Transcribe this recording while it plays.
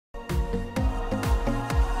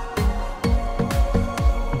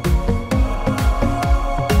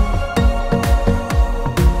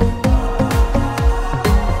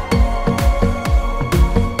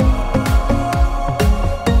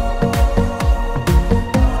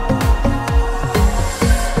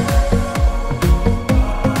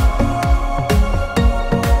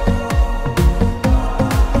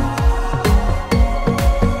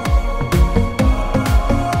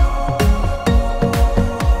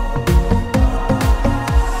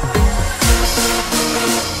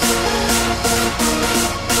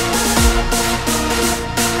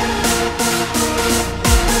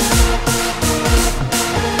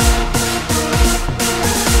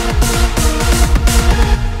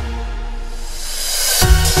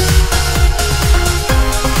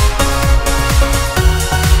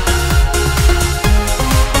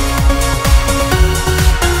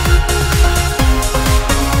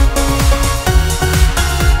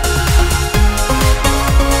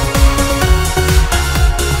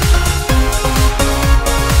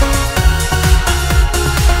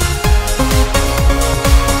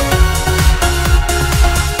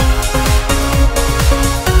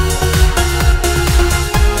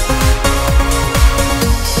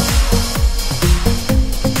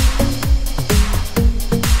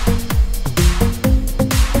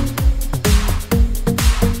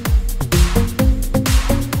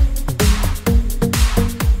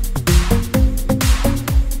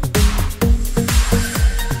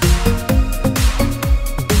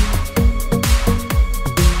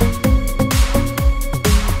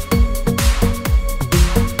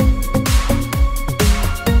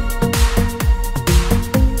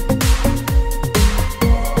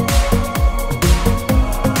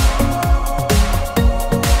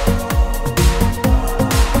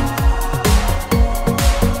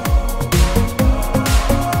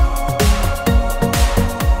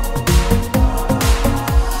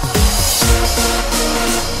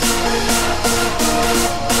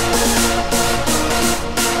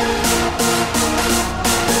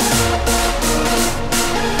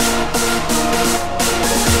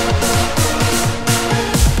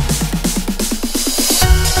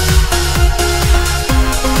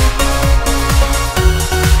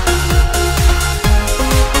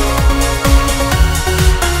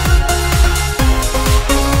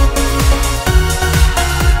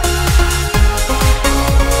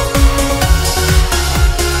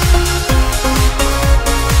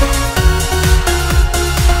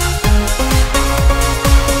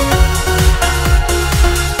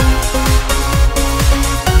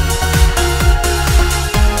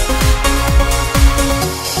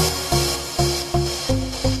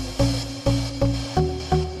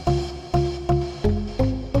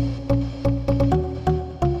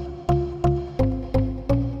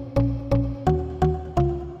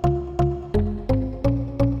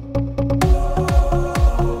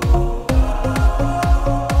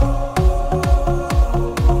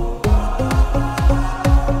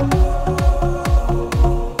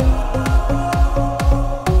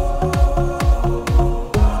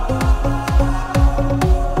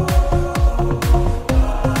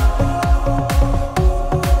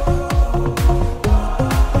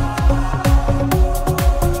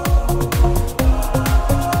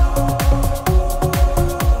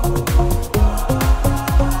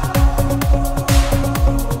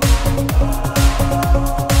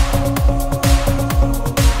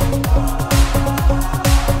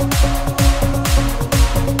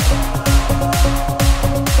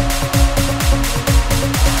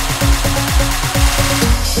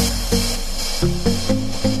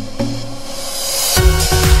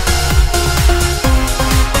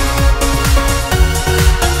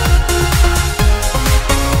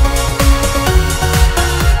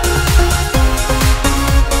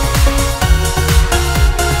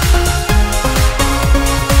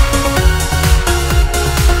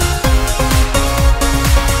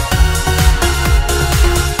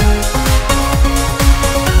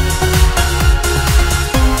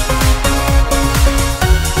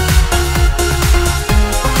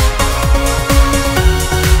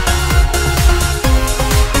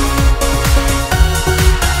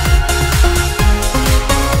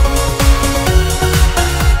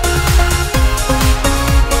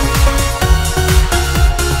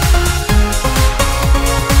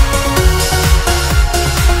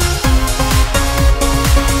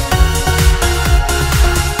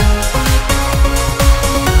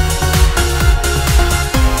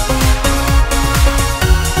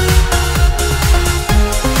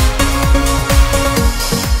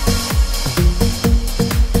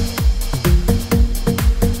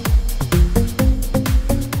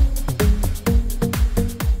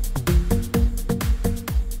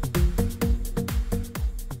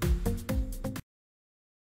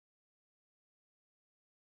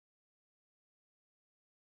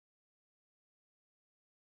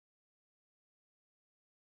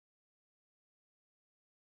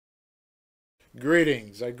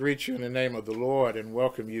Greetings. I greet you in the name of the Lord and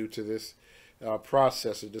welcome you to this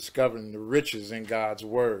process of discovering the riches in God's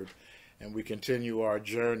Word. And we continue our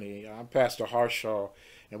journey. I'm Pastor Harshaw,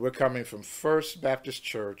 and we're coming from First Baptist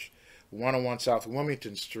Church, 101 South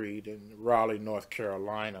Wilmington Street in Raleigh, North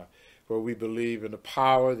Carolina, where we believe in the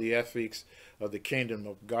power, the ethics of the kingdom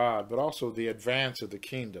of God, but also the advance of the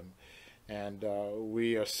kingdom. And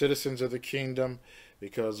we are citizens of the kingdom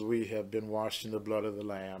because we have been washed in the blood of the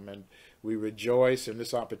Lamb. And we rejoice in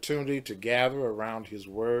this opportunity to gather around His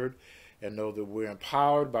Word and know that we're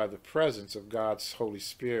empowered by the presence of God's Holy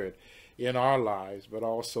Spirit in our lives, but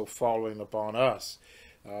also following upon us,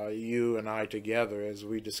 you and I together, as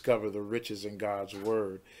we discover the riches in God's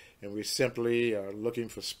Word. And we simply are looking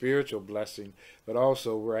for spiritual blessing, but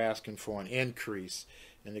also we're asking for an increase,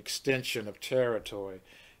 an extension of territory,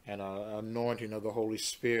 and an anointing of the Holy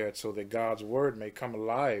Spirit so that God's Word may come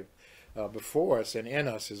alive before us and in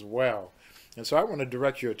us as well. And so I want to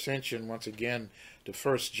direct your attention once again to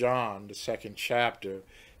 1 John, the second chapter.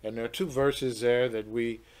 And there are two verses there that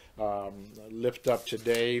we lift up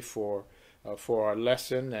today for our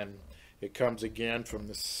lesson. And it comes again from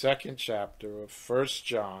the second chapter of 1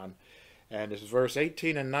 John, and it's verse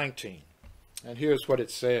 18 and 19. And here's what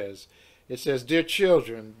it says. It says, "Dear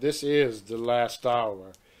children, this is the last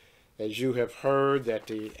hour. As you have heard that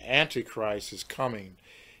the Antichrist is coming,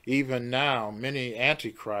 even now many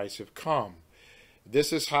Antichrists have come.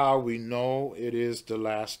 This is how we know it is the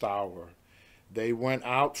last hour. They went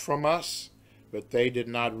out from us, but they did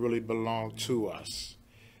not really belong to us.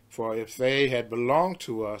 For if they had belonged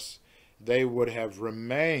to us, they would have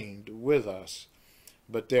remained with us.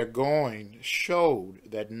 But their going showed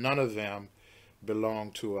that none of them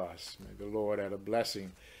belonged to us." May the Lord add a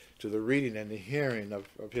blessing to the reading and the hearing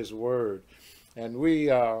of His Word. And we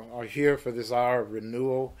are here for this hour of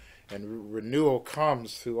renewal, and renewal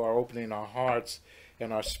comes through our opening our hearts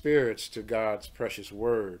and our spirits to God's precious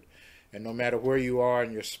Word. And no matter where you are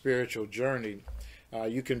in your spiritual journey,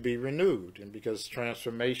 you can be renewed. And because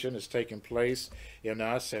transformation is taking place in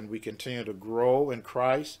us, and we continue to grow in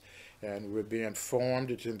Christ, and we're being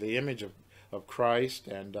formed into the image of Christ,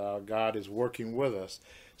 and God is working with us.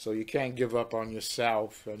 So you can't give up on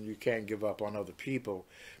yourself, and you can't give up on other people,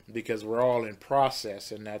 because we're all in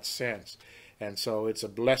process in that sense. And so it's a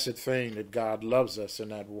blessed thing that God loves us in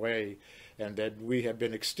that way, and that we have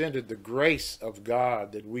been extended the grace of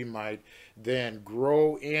God that we might then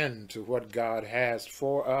grow into what God has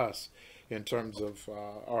for us in terms of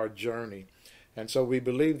our journey. And so we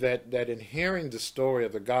believe that in hearing the story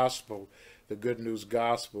of the gospel, the good news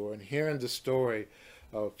gospel, and hearing the story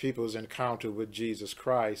of people's encounter with Jesus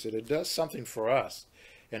Christ, that it does something for us,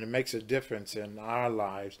 and it makes a difference in our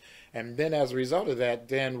lives. And then as a result of that,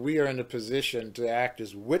 then we are in a position to act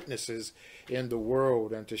as witnesses in the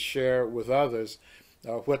world and to share with others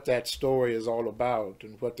what that story is all about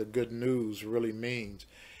and what the good news really means.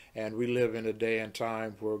 And we live in a day and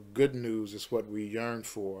time where good news is what we yearn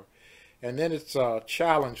for. And then it's a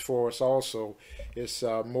challenge for us also. It's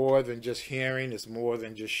more than just hearing, it's more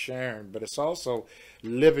than just sharing, but it's also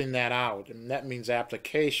living that out. And that means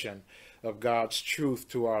application of God's truth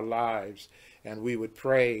to our lives. And we would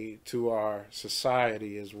pray to our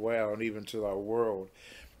society as well, and even to our world.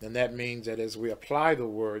 And that means that as we apply the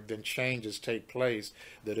Word, then changes take place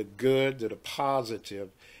that are good, that are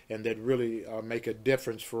positive, and that really make a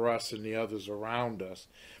difference for us and the others around us.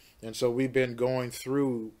 And so we've been going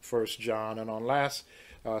through 1 John, and on last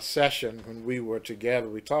session when we were together,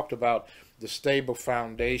 we talked about the stable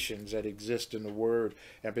foundations that exist in the Word,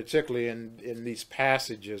 and particularly in these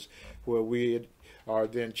passages where we are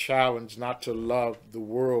then challenged not to love the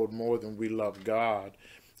world more than we love God,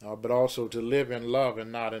 but also to live in love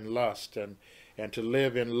and not in lust, and to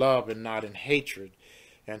live in love and not in hatred.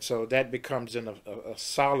 And so that becomes a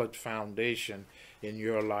solid foundation in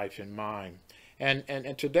your life and mine.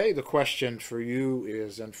 And today the question for you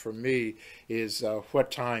is, and for me, is what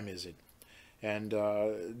time is it? And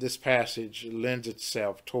this passage lends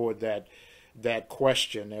itself toward that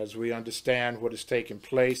question as we understand what is taking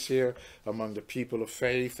place here among the people of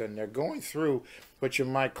faith. And they're going through what you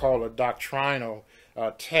might call a doctrinal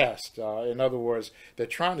test. In other words, they're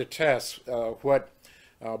trying to test what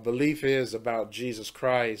belief is about Jesus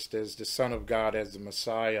Christ as the Son of God, as the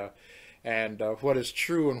Messiah, and what is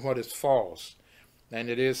true and what is false. And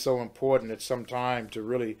it is so important at some time to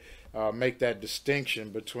really make that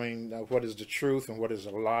distinction between what is the truth and what is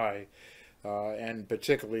a lie, and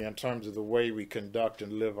particularly in terms of the way we conduct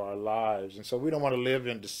and live our lives. And so we don't want to live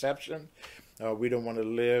in deception. We don't want to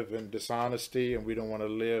live in dishonesty, and we don't want to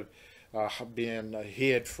live being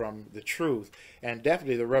hid from the truth, and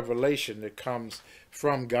definitely the revelation that comes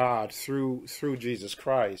from God through Jesus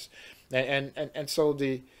Christ. And so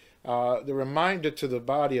the reminder to the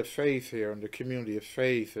body of faith here and the community of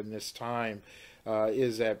faith in this time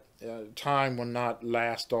is that time will not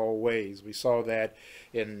last always. We saw that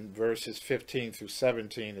in verses 15 through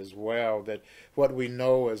 17 as well, that what we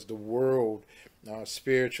know as the world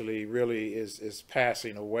spiritually really is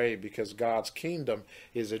passing away, because God's kingdom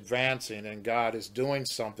is advancing and God is doing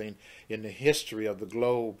something in the history of the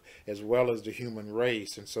globe as well as the human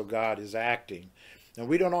race, and so God is acting. And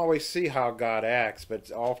we don't always see how God acts,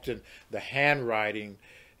 but often the handwriting,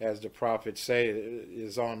 as the prophets say,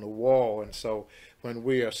 is on the wall. And so when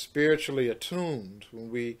we are spiritually attuned, when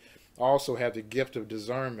we also have the gift of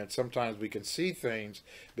discernment, sometimes we can see things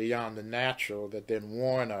beyond the natural that then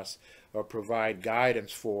warn us or provide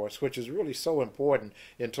guidance for us, which is really so important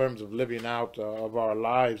in terms of living out of our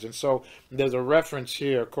lives. And so there's a reference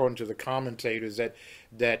here, according to the commentators, that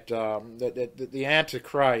the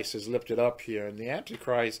Antichrist is lifted up here, and the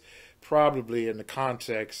Antichrist, probably in the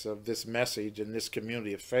context of this message and this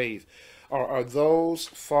community of faith, are those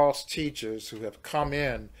false teachers who have come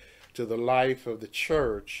in to the life of the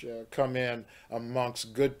church, come in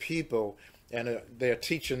amongst good people, and they're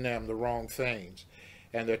teaching them the wrong things.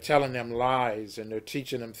 And they're telling them lies, and they're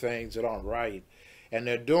teaching them things that aren't right. And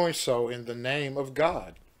they're doing so in the name of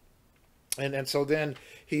God. And so then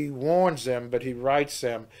he warns them, but he writes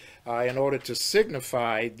them in order to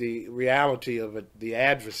signify the reality of the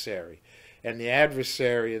adversary. And the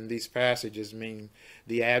adversary in these passages mean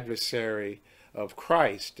the adversary of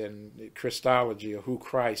Christ and Christology, or who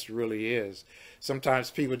Christ really is. Sometimes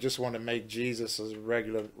people just want to make Jesus a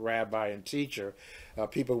regular rabbi and teacher.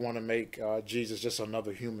 People want to make Jesus just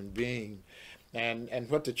another human being. And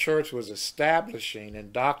what the church was establishing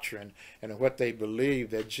in doctrine and in what they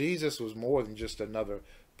believed, that Jesus was more than just another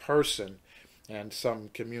person and some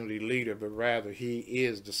community leader, but rather he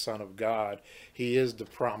is the Son of God. He is the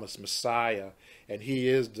promised Messiah, and he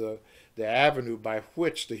is the avenue by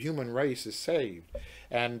which the human race is saved.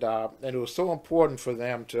 And it was so important for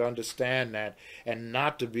them to understand that and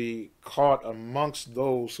not to be caught amongst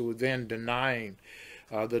those who were then denying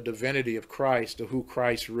the divinity of Christ, or who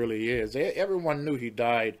Christ really is. Everyone knew he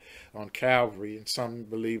died on Calvary, and some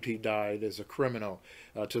believed he died as a criminal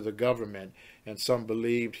to the government, and some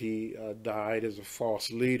believed he died as a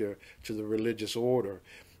false leader to the religious order.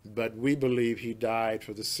 But we believe he died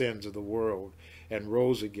for the sins of the world and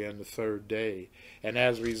rose again the third day. And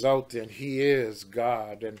as a result, then, he is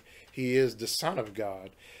God, and he is the Son of God.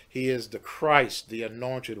 He is the Christ, the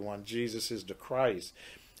anointed one. Jesus is the Christ.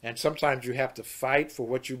 And sometimes you have to fight for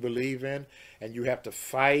what you believe in, and you have to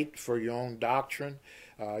fight for your own doctrine.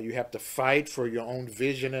 You have to fight for your own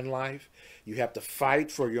vision in life. You have to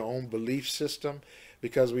fight for your own belief system,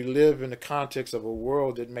 because we live in the context of a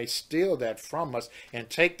world that may steal that from us and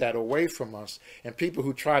take that away from us. And people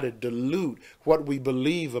who try to dilute what we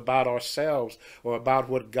believe about ourselves or about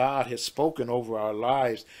what God has spoken over our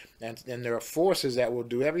lives. And there are forces that will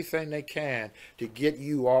do everything they can to get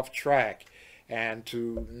you off track and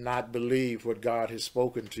to not believe what God has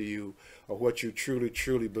spoken to you, or what you truly,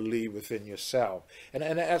 truly believe within yourself. And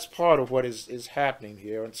that's part of what is happening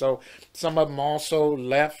here. And so some of them also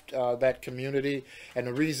left that community, and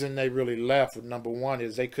the reason they really left, number one,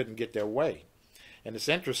 is they couldn't get their way. And it's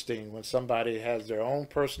interesting when somebody has their own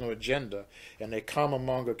personal agenda and they come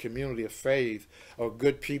among a community of faith or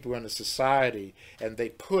good people in a society, and they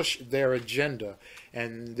push their agenda,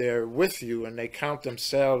 and they're with you and they count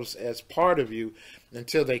themselves as part of you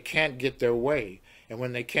until they can't get their way. And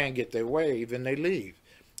when they can't get their way, then they leave.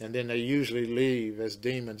 And then they usually leave as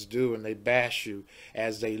demons do, and they bash you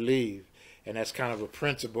as they leave. And that's kind of a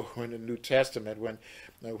principle in the New Testament.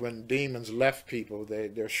 When demons left people,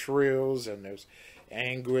 there's shrills and there's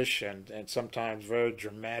anguish and sometimes very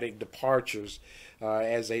dramatic departures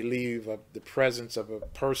as they leave the presence of a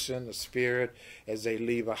person, a spirit, as they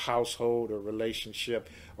leave a household or relationship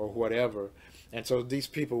or whatever. And so these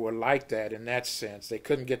people were like that in that sense. They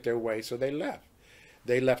couldn't get their way, so they left.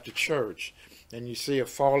 They left the church. And you see a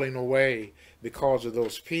falling away because of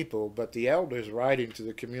those people. But the elders writing to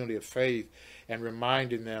the community of faith and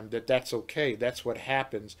reminding them that that's okay. That's what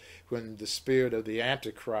happens when the spirit of the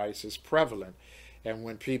Antichrist is prevalent, and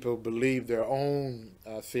when people believe their own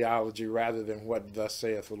theology rather than what thus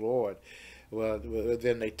saith the Lord. Well,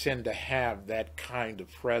 then they tend to have that kind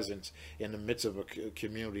of presence in the midst of a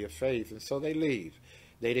community of faith, and so they leave.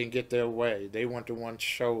 They didn't get their way. They weren't the ones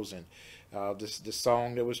chosen. The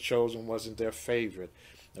song that was chosen wasn't their favorite.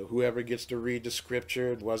 Whoever gets to read the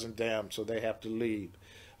scripture, it wasn't them, so they have to leave.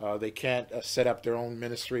 They can't set up their own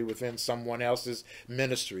ministry within someone else's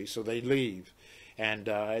ministry, so they leave. And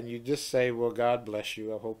you just say, well, God bless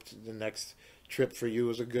you. I hope the next trip for you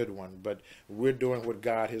is a good one. But we're doing what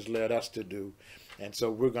God has led us to do. And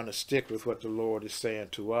so we're going to stick with what the Lord is saying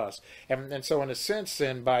to us. And so in a sense,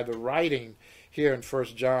 then, by the writing here in 1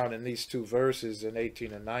 John in these two verses in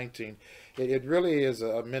 18 and 19, it really is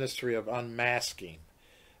a ministry of unmasking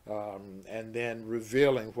and then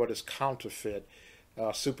revealing what is counterfeit,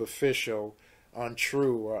 superficial,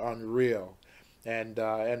 untrue, or unreal. And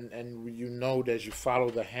you know that as you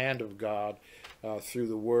follow the hand of God through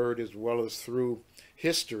the Word as well as through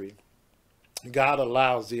history, God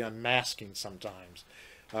allows the unmasking sometimes.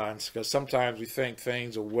 Because sometimes we think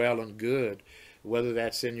things are well and good, whether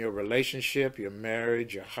that's in your relationship, your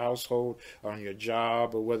marriage, your household, on your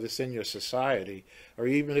job, or whether it's in your society, or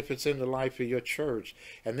even if it's in the life of your church.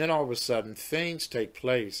 And then all of a sudden, things take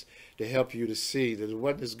place to help you to see that it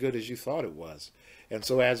wasn't as good as you thought it was. And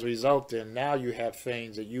so as a result, then, now you have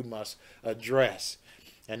things that you must address.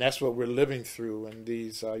 And that's what we're living through in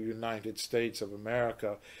these United States of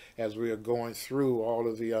America as we are going through all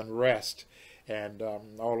of the unrest and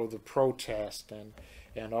all of the protest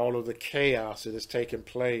and all of the chaos that has taken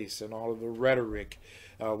place and all of the rhetoric.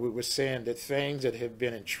 We were saying that things that have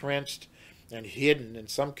been entrenched and hidden in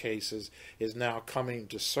some cases is now coming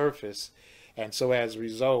to surface. And so as a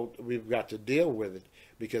result, we've got to deal with it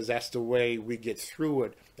because that's the way we get through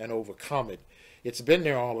it and overcome it. It's been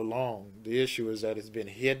there all along. The issue is that it's been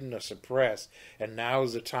hidden or suppressed, and now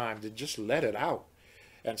is the time to just let it out.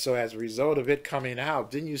 And so as a result of it coming out,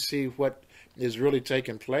 then you see what is really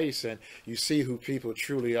taking place, and you see who people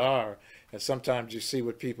truly are, and sometimes you see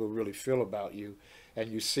what people really feel about you,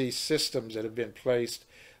 and you see systems that have been placed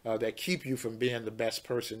that keep you from being the best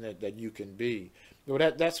person that you can be. So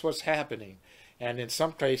that's what's happening. And in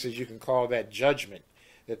some cases you can call that judgment,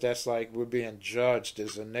 that's like we're being judged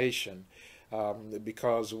as a nation.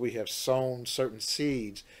 Because we have sown certain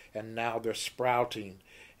seeds and now they're sprouting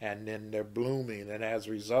and then they're blooming, and as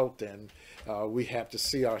a result then we have to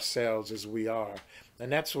see ourselves as we are.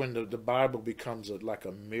 And that's when the Bible becomes like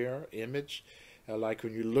a mirror image. Like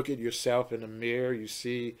when you look at yourself in a mirror, you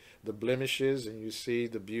see the blemishes and you see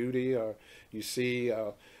the beauty, or you see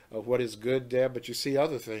what is good there, but you see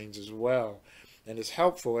other things as well. And it's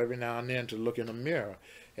helpful every now and then to look in a mirror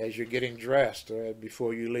as you're getting dressed or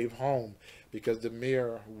before you leave home, because the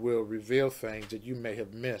mirror will reveal things that you may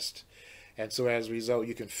have missed. And so as a result,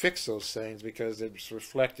 you can fix those things because it's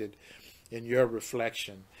reflected in your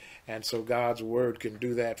reflection. And so God's Word can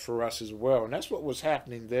do that for us as well. And that's what was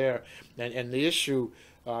happening there. And the issue,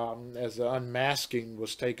 as the unmasking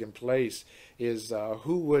was taking place, is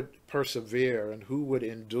who would persevere and who would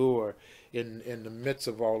endure in the midst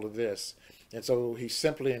of all of this. And so he's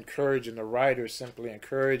simply encouraging, the writer is simply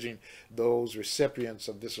encouraging those recipients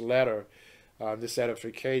of this letter, this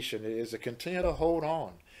edification, is to continue to hold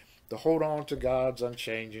on to God's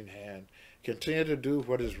unchanging hand. Continue to do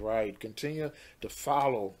what is right. Continue to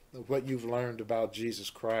follow what you've learned about Jesus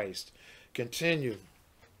Christ. Continue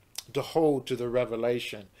to hold to the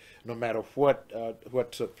revelation no matter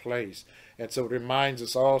what took place. And so it reminds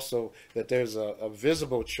us also that there's a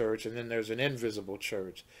visible church and then there's an invisible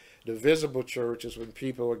church. The visible church is when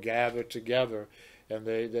people are gathered together and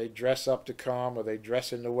they dress up to come, or they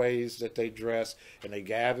dress in the ways that they dress, and they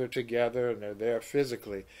gather together and they're there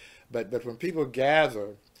physically. But when people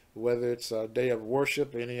gather, whether it's a day of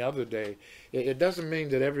worship or any other day, it doesn't mean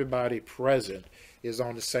that everybody present is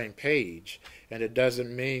on the same page. And it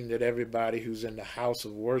doesn't mean that everybody who's in the house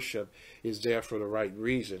of worship is there for the right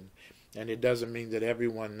reason. And it doesn't mean that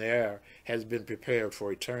everyone there has been prepared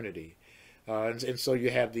for eternity. And so you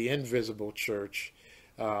have the invisible church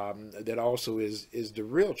that also is the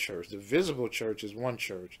real church. The visible church is one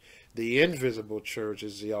church. The invisible church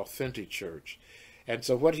is the authentic church. And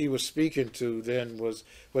so what he was speaking to then was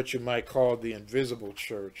what you might call the invisible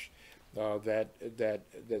church,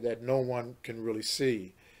 that no one can really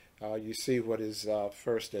see. You see what is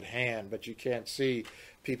first at hand, but you can't see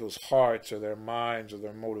people's hearts or their minds or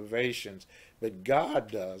their motivations. But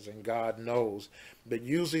God does, and God knows. But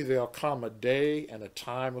usually there'll come a day and a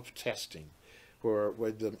time of testing where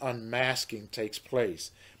the unmasking takes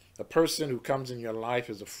place. A person who comes in your life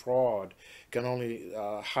as a fraud can only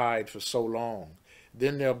hide for so long.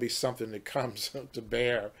 Then there'll be something that comes to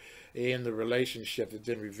bear in the relationship that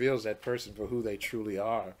then reveals that person for who they truly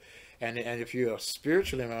are. And if you're a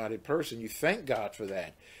spiritually minded person, you thank God for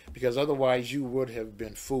that, because otherwise you would have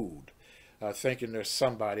been fooled, thinking there's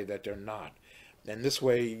somebody that they're not. And this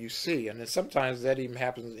way you see, and then sometimes that even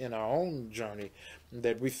happens in our own journey,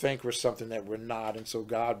 that we think we're something that we're not, and so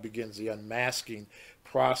God begins the unmasking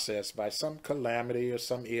process by some calamity or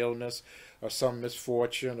some illness or some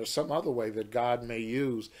misfortune or some other way that God may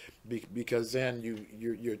use, because then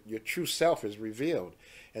your true self is revealed.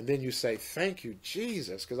 And then you say, thank you,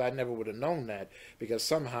 Jesus, because I never would have known that, because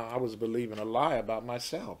somehow I was believing a lie about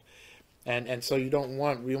myself. And so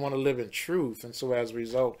we want to live in truth. And so as a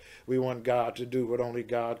result, we want God to do what only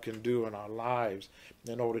God can do in our lives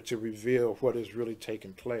in order to reveal what is really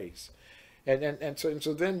taking place. And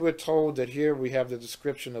so then we're told that here we have the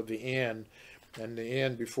description of the end, and the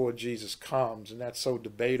end before Jesus comes. And that's so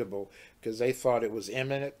debatable, because they thought it was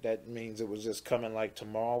imminent. That means it was just coming like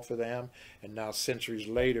tomorrow for them. And now centuries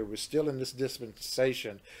later, we're still in this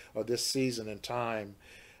dispensation, or this season and time,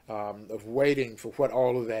 of waiting for what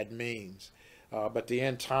all of that means. But the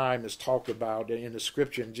end time is talked about in the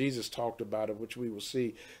scripture, and Jesus talked about it, which we will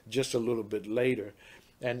see just a little bit later.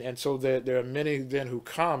 And so there are many then who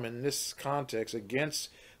come in this context against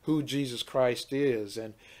who Jesus Christ is,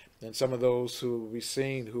 and some of those who we've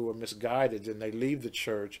seen who are misguided, and they leave the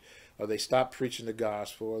church, or they stop preaching the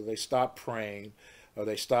gospel, or they stop praying, or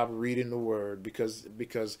they stop reading the word,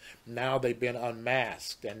 because now they've been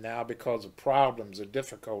unmasked, and now because of problems or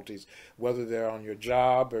difficulties, whether they're on your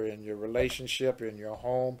job or in your relationship or in your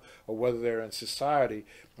home, or whether they're in society,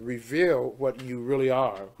 reveal what you really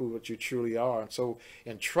are, what you truly are. And so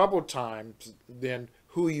in troubled times, then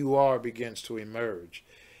who you are begins to emerge.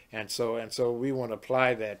 And so we want to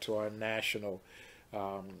apply that to our national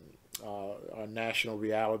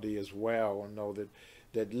reality as well, and know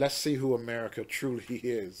that let's see who America truly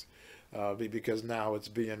is, because now it's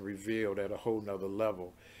being revealed at a whole nother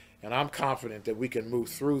level. And I'm confident that we can move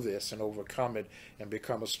through this and overcome it and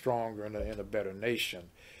become a stronger and a better nation.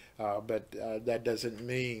 But that doesn't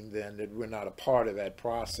mean then that we're not a part of that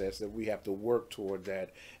process, that we have to work toward that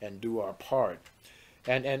and do our part.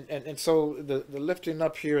 And so the lifting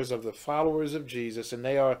up here is of the followers of Jesus, and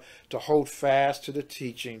they are to hold fast to the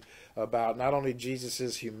teaching about not only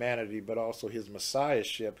Jesus' humanity, but also his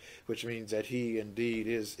messiahship, which means that he indeed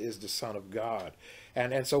is the Son of God.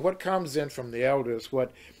 And so what comes in from the elders,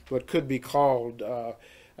 what could be called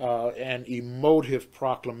an emotive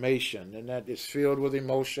proclamation, and that is filled with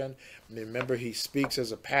emotion. Remember, he speaks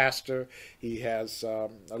as a pastor. He has a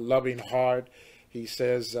loving heart. He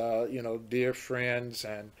says, dear friends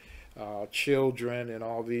and children, and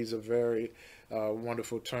all these are very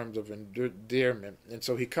wonderful terms of endearment. And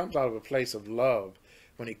so he comes out of a place of love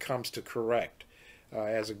when he comes to correct,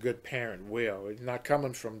 as a good parent will. He's not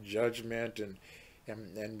coming from judgment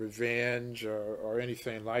and revenge or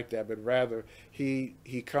anything like that, but rather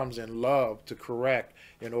he comes in love to correct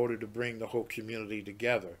in order to bring the whole community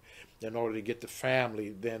together, in order to get the family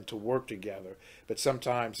then to work together. But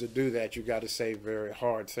sometimes to do that, you got to say very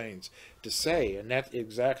hard things to say, and that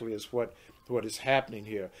exactly is what is happening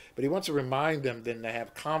here. But he wants to remind them then to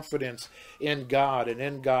have confidence in God and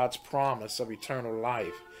in God's promise of eternal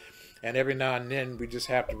life. And every now and then we just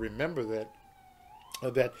have to remember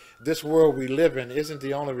that this world we live in isn't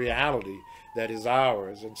the only reality that is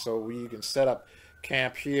ours. And so you can set up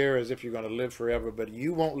camp here as if you're going to live forever, but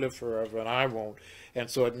you won't live forever, and I won't. And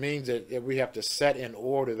so it means that we have to set in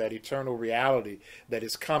order that eternal reality that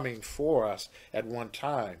is coming for us at one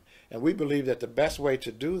time. And we believe that the best way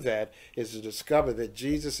to do that is to discover that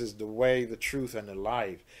Jesus is the way, the truth, and the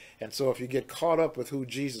life. And so if you get caught up with who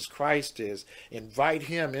Jesus Christ is, invite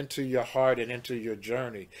him into your heart and into your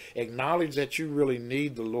journey. Acknowledge that you really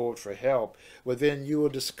need the Lord for help. Well, then you will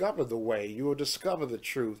discover the way, you will discover the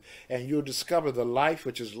truth, and you will discover the life,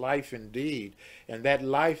 which is life indeed. And that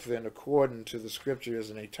life then, according to the scripture, is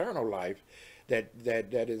an eternal life that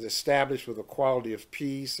is established with a quality of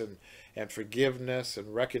peace and forgiveness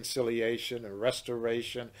and reconciliation and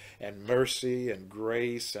restoration and mercy and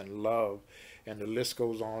grace and love. And the list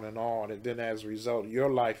goes on. And then as a result, your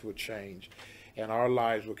life will change, and our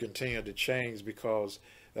lives will continue to change because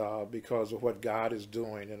of what God is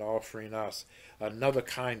doing and offering us another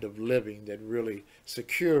kind of living that really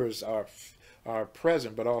secures our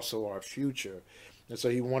present, but also our future. And so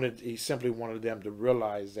he simply wanted them to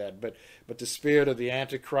realize that. But the spirit of the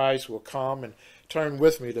Antichrist will come. And turn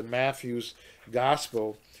with me to Matthew's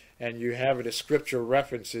Gospel, and you have it as scripture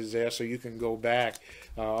references there, so you can go back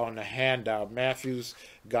on the handout. Matthew's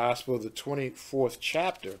Gospel, the 24th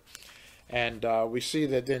chapter. And we see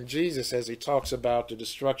that then Jesus, as he talks about the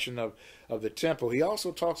destruction of the temple, he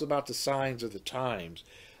also talks about the signs of the times.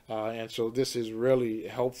 And so this is really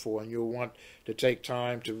helpful, and you'll want to take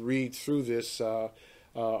time to read through this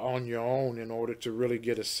on your own in order to really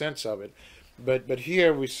get a sense of it. But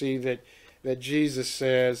here we see that Jesus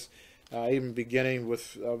says, even beginning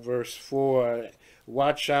with verse 4,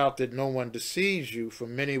 watch out that no one deceives you, for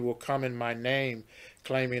many will come in my name,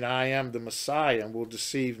 claiming I am the Messiah, and will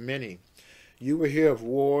deceive many. You will hear of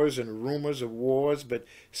wars and rumors of wars, but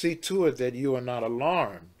see to it that you are not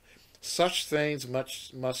alarmed. Such things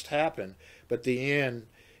must happen, but the end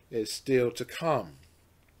is still to come.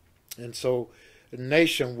 And so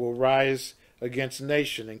nation will rise against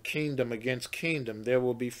nation and kingdom against kingdom. There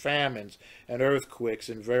will be famines and earthquakes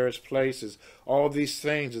in various places. All these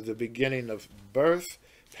things are the beginning of birth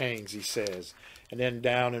pains, he says. And then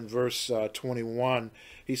down in verse 21,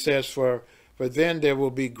 he says, For then there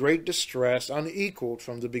will be great distress, unequaled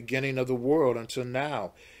from the beginning of the world until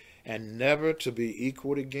now, and never to be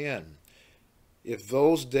equaled again. If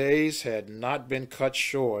those days had not been cut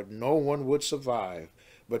short, no one would survive.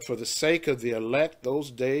 But for the sake of the elect, those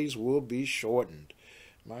days will be shortened.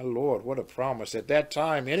 My Lord, what a promise. At that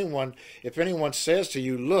time, if anyone says to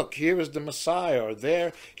you, Look, here is the Messiah, or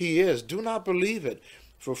there he is, do not believe it.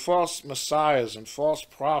 For false messiahs and false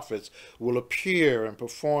prophets will appear and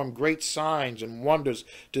perform great signs and wonders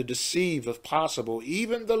to deceive, if possible,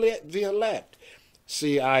 even the elect.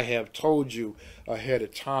 See, I have told you ahead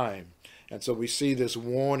of time. And so we see this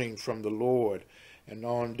warning from the Lord. And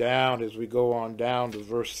on down, as we go on down to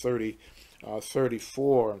verse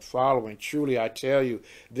 34 and following, truly I tell you,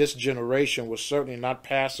 this generation will certainly not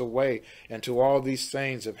pass away until all these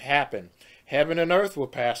things have happened. Heaven and earth will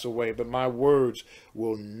pass away, but my words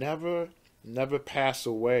will never pass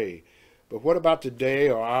away. But what about the day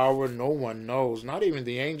or hour? No one knows, not even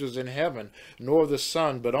the angels in heaven, nor the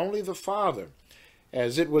Son, but only the Father.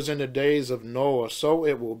 As it was in the days of Noah, so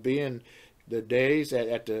it will be in the days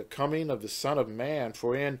at the coming of the Son of Man.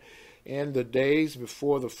 For in the days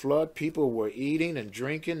before the flood, people were eating and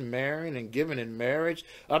drinking, marrying and giving in marriage,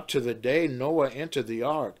 up to the day Noah entered the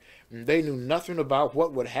ark. And they knew nothing about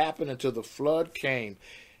what would happen until the flood came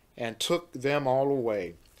and took them all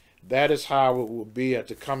away. That is how it will be at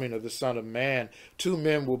the coming of the Son of Man. 2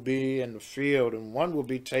 men will be in the field, and one will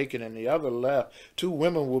be taken and the other left. 2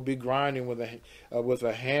 women will be grinding with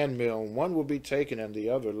a hand mill, and one will be taken and the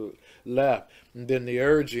other left. And then the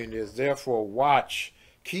urging is, therefore watch,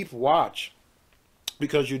 keep watch,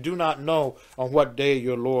 because you do not know on what day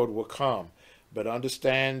your Lord will come. But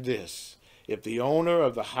understand this, if the owner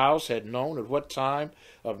of the house had known at what time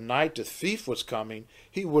of night the thief was coming,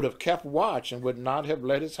 he would have kept watch and would not have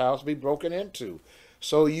let his house be broken into.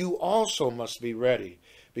 So you also must be ready,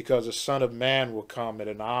 because the Son of Man will come at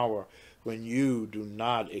an hour when you do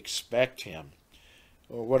not expect him.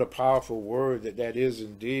 Oh, what a powerful word that is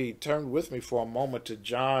indeed. Turn with me for a moment to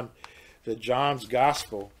John's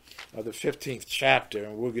Gospel, the 15th chapter,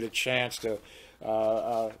 and we'll get a chance to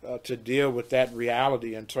deal with that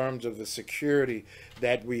reality in terms of the security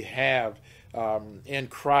that we have in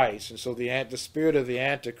Christ. And so the spirit of the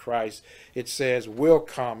Antichrist, it says, will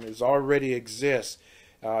come, is already exists.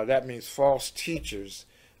 That means false teachers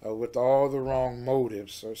with all the wrong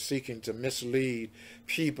motives are seeking to mislead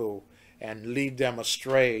people and lead them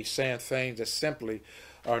astray, saying things that simply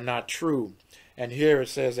are not true. And here it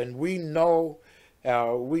says, and we now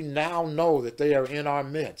know that they are in our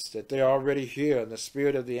midst, that they are already here in the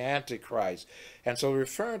spirit of the Antichrist. And so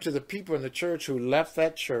referring to the people in the church who left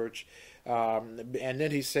that church, and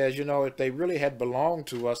then he says, if they really had belonged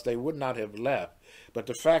to us, they would not have left. But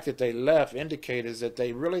the fact that they left indicates that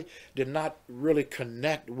they really did not really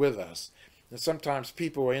connect with us. And sometimes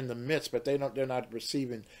people are in the midst, but they're not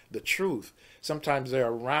receiving the truth. Sometimes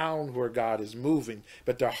they're around where God is moving,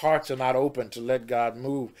 but their hearts are not open to let God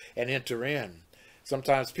move and enter in.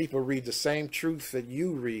 Sometimes people read the same truth that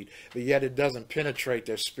you read, but yet it doesn't penetrate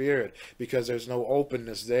their spirit because there's no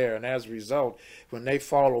openness there. And as a result, when they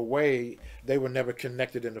fall away, they were never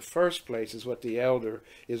connected in the first place, is what the elder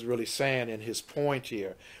is really saying in his point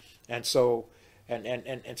here. And so,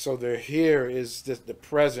 and so there here is the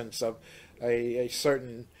presence of a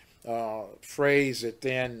certain phrase that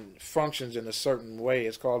then functions in a certain way.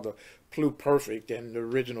 It's called the pluperfect in the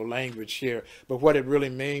original language here. But what it really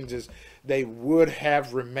means is they would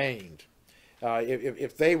have remained.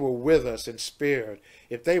 If they were with us in spirit,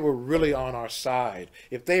 if they were really on our side,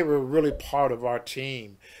 if they were really part of our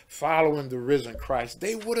team, following the risen Christ,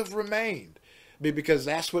 they would have remained. Because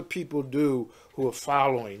that's what people do who are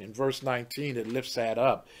following. In verse 19, it lifts that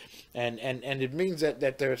up. And it means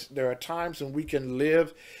that there are times when we can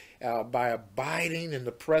live by abiding in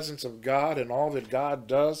the presence of God and all that God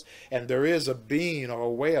does, and there is a being or a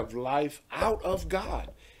way of life out of God.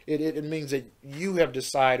 It means that you have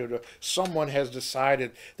decided, or someone has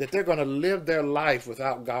decided, that they're going to live their life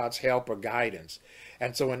without God's help or guidance.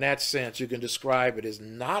 And so in that sense, you can describe it as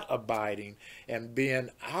not abiding and being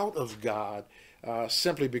out of God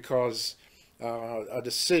simply because a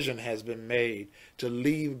decision has been made to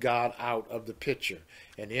leave God out of the picture.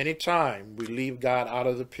 And any time we leave God out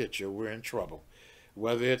of the picture, we're in trouble.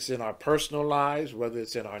 Whether it's in our personal lives, whether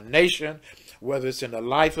it's in our nation, whether it's in the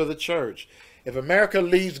life of the church. If America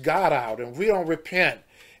leaves God out and we don't repent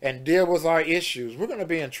and deal with our issues, we're going to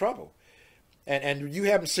be in trouble. And you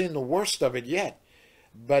haven't seen the worst of it yet.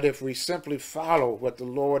 But if we simply follow what the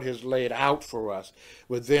Lord has laid out for us,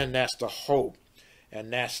 well, then that's the hope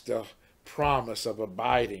and that's the promise of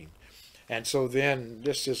abiding. And so then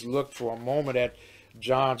let's just look for a moment at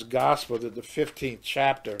John's Gospel, the 15th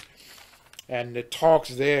chapter. And it talks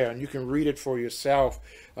there, and you can read it for yourself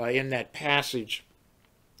in that passage.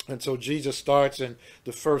 And so Jesus starts in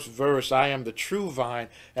the first verse, I am the true vine,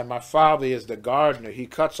 and my Father is the gardener. He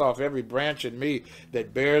cuts off every branch in me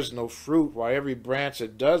that bears no fruit, while every branch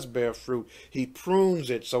that does bear fruit, he prunes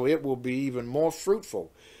it so it will be even more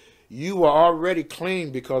fruitful. You are already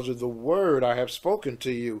clean because of the word I have spoken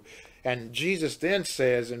to you. And Jesus then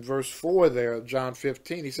says in verse 4 there of John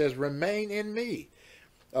 15, he says, remain in me.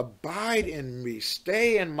 Abide in me.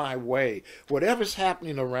 Stay in my way. Whatever's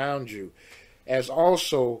happening around you, as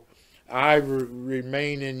also I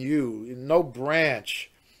remain in you. No branch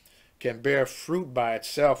can bear fruit by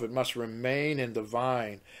itself. It must remain in the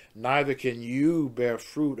vine. Neither can you bear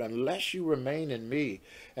fruit unless you remain in me.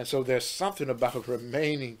 And so there's something about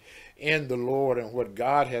remaining in the Lord and what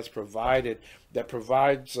God has provided that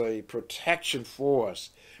provides a protection for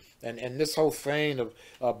us. And this whole thing of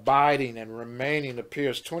abiding and remaining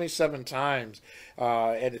appears 27 times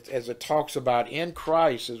as it talks about in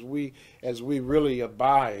Christ as we really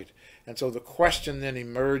abide. And so the question then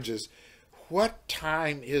emerges, what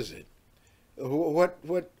time is it? What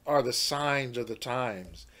are the signs of the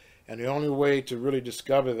times? And the only way to really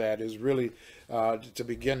discover that is really to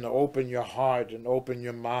begin to open your heart and open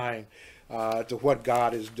your mind to what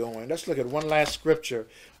God is doing. Let's look at one last scripture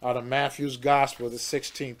out of Matthew's Gospel, the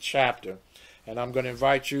 16th chapter. And I'm going to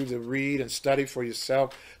invite you to read and study for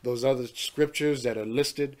yourself those other scriptures that are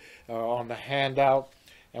listed on the handout.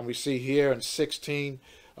 And we see here in 16,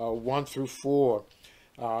 1 through 4,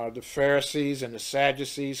 the Pharisees and the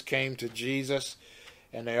Sadducees came to Jesus,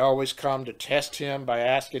 and they always come to test him by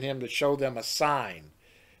asking him to show them a sign.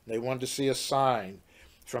 They wanted to see a sign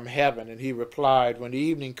from heaven, and he replied, when the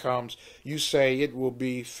evening comes, you say it will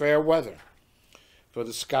be fair weather, for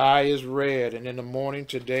the sky is red, and in the morning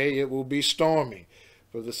today it will be stormy,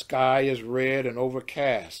 for the sky is red and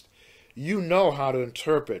overcast. You know how to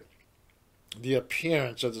interpret the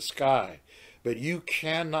appearance of the sky, but you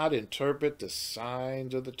cannot interpret the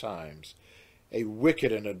signs of the times. A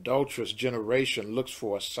wicked and adulterous generation looks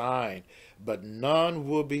for a sign, but none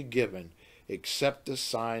will be given except the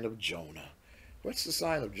sign of Jonah. What's the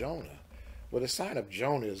sign of Jonah? Well, the sign of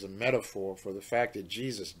Jonah is a metaphor for the fact that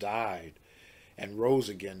Jesus died and rose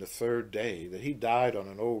again the third day, that he died on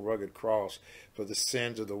an old rugged cross for the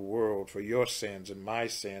sins of the world, for your sins and my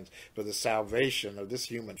sins, for the salvation of this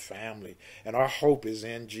human family. And our hope is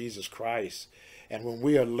in Jesus Christ. And when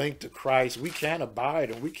we are linked to Christ, we can abide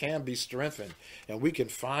and we can be strengthened and we can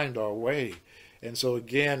find our way. And so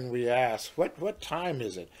again, we ask, what time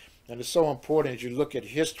is it? And it's so important as you look at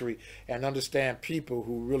history and understand people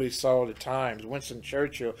who really saw the times. Winston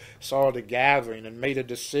Churchill saw the gathering and made a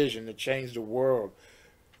decision to change the world.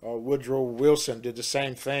 Woodrow Wilson did the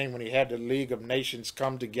same thing when he had the League of Nations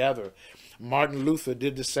come together. Martin Luther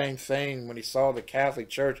did the same thing when he saw the Catholic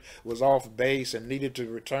Church was off base and needed to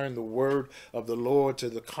return the word of the Lord to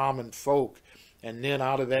the common folk. And then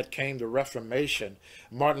out of that came the Reformation.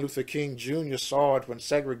 Martin Luther King Jr. saw it when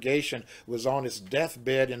segregation was on its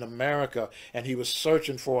deathbed in America and he was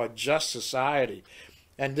searching for a just society.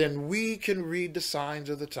 And then we can read the signs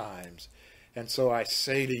of the times. And so I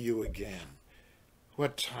say to you again,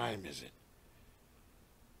 what time is it?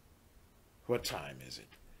 What time is it?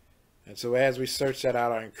 And so as we search that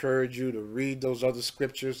out, I encourage you to read those other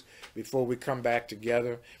scriptures before we come back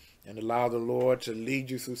together, and allow the Lord to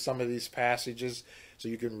lead you through some of these passages so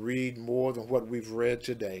you can read more than what we've read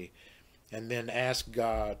today. And then ask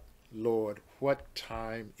God, Lord, what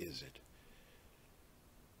time is it?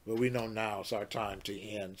 Well, we know now it's our time to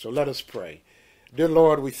end. So let us pray. Dear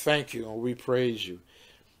Lord, we thank you and we praise you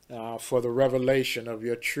for the revelation of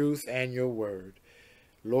your truth and your word.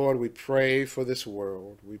 Lord, we pray for this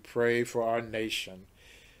world. We pray for our nation.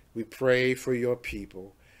 We pray for your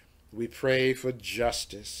people. We pray for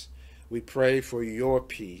justice. We pray for your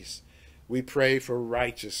peace. We pray for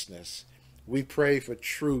righteousness. We pray for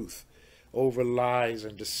truth over lies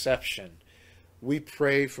and deception. We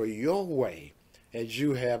pray for your way as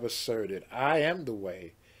you have asserted. I am the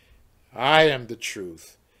way. I am the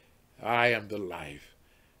truth. I am the life.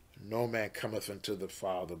 No man cometh unto the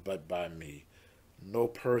Father but by me. No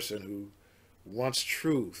person who wants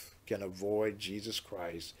truth can avoid Jesus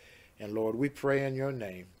Christ. And Lord, we pray in your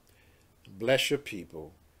name. Bless your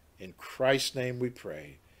people. In Christ's name we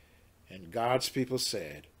pray. And God's people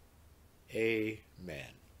said,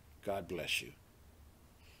 Amen. God bless you.